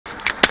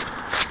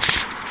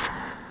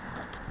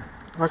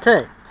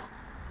Okay,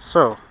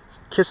 so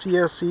KISS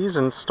ESC is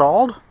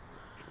installed.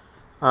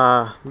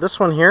 This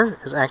one here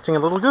is acting a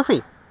little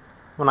goofy.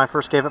 When I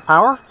first gave it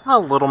power, a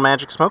little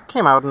magic smoke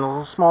came out in a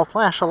little small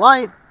flash of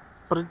light,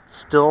 but it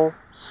still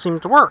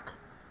seemed to work.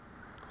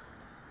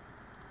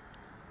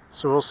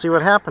 So we'll see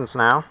what happens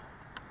now.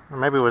 Or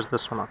maybe it was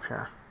this one up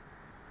here.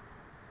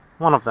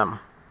 One of them.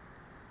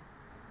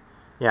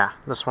 Yeah,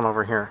 this one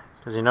over here.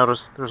 Because you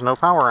notice there's no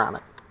power on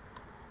it.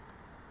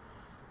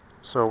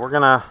 So we're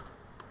gonna...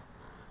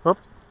 Whoop,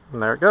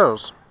 and there it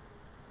goes.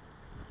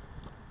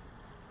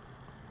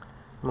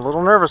 I'm a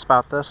little nervous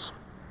about this.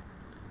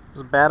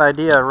 It's a bad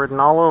idea written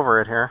all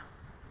over it here.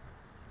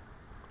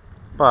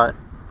 But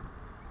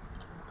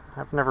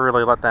I've never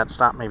really let that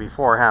stop me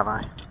before, have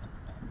I?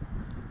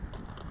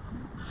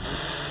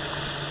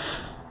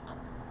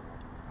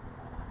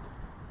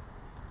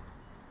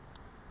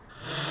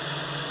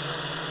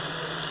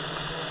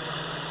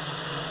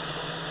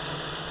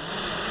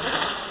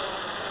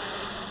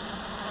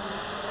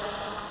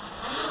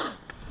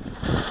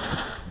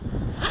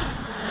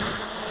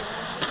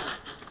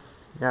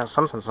 Yeah,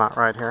 something's not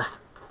right here.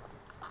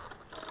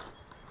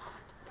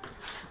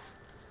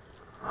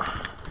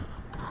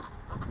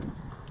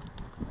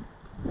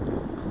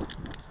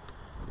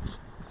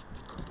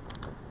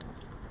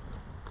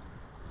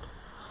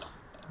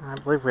 I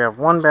believe we have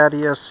one bad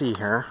ESC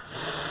here.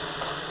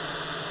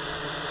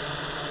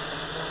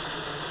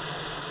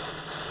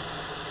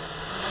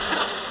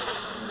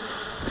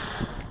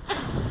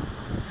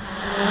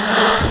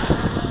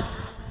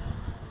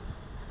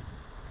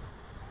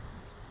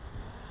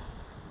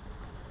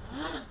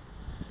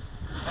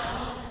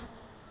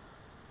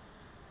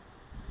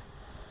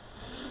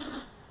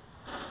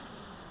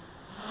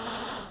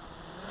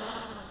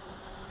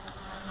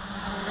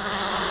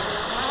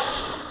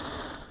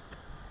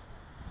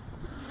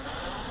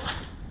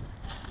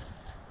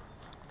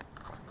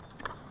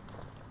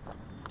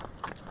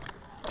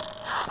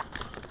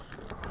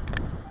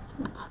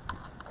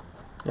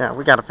 Yeah,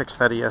 we gotta fix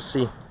that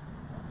ESC.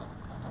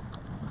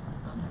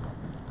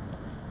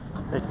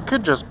 It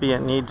could just be it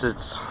needs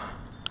its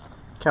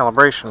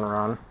calibration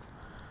run,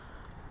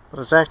 but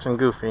it's acting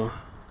goofy.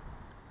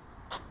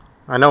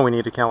 I know we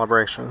need a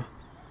calibration,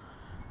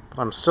 but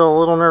I'm still a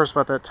little nervous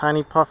about that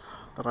tiny puff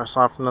that I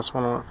saw from this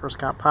one when it first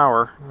got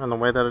power and the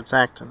way that it's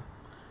acting.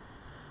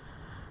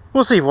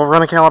 We'll see. We'll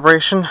run a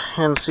calibration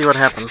and see what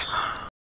happens.